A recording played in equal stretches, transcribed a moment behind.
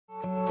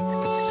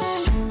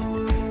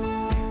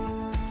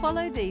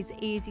Follow these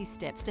easy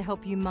steps to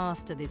help you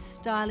master this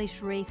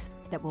stylish wreath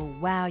that will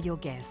wow your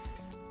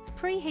guests.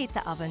 Preheat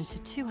the oven to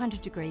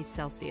 200 degrees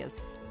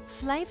Celsius.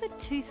 Flavour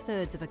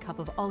 2/3 of a cup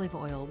of olive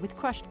oil with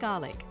crushed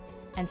garlic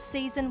and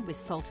season with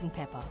salt and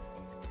pepper.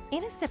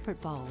 In a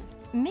separate bowl,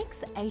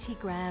 mix 80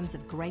 grams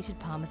of grated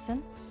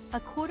parmesan,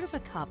 1/4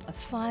 cup of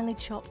finely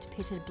chopped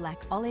pitted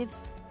black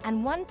olives,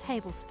 and 1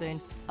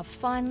 tablespoon of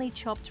finely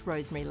chopped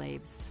rosemary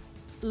leaves.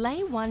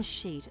 Lay 1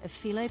 sheet of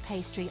filo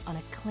pastry on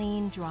a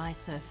clean, dry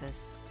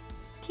surface.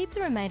 Keep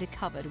the remainder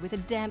covered with a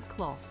damp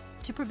cloth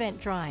to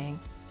prevent drying.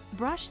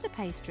 Brush the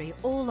pastry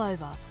all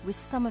over with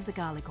some of the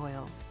garlic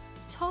oil.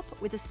 Top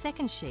with a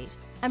second sheet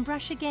and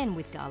brush again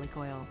with garlic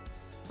oil.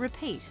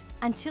 Repeat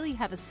until you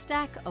have a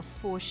stack of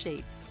 4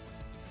 sheets.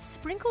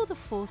 Sprinkle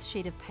the 4th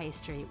sheet of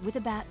pastry with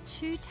about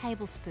 2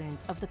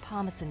 tablespoons of the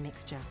parmesan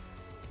mixture.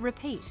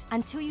 Repeat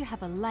until you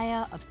have a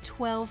layer of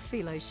 12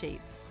 filo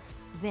sheets.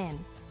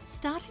 Then,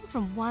 starting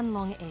from one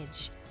long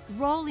edge,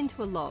 roll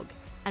into a log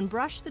and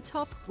brush the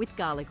top with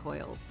garlic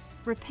oil.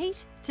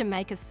 Repeat to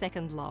make a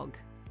second log.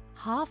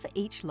 Half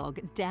each log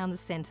down the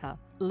centre,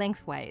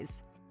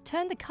 lengthways.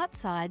 Turn the cut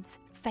sides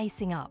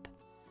facing up.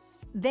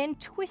 Then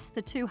twist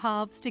the 2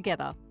 halves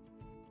together.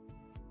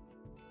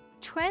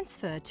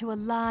 Transfer to a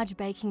large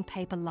baking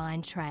paper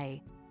lined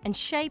tray and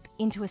shape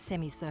into a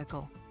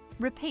semicircle.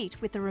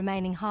 Repeat with the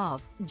remaining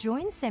half.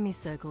 Join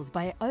semicircles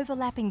by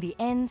overlapping the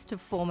ends to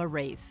form a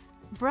wreath.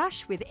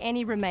 Brush with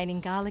any remaining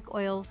garlic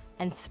oil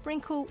and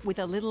sprinkle with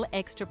a little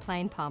extra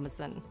plain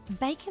parmesan.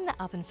 Bake in the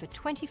oven for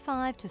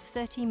 25 to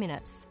 30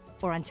 minutes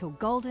or until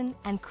golden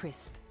and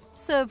crisp.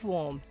 Serve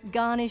warm,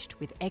 garnished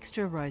with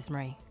extra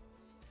rosemary.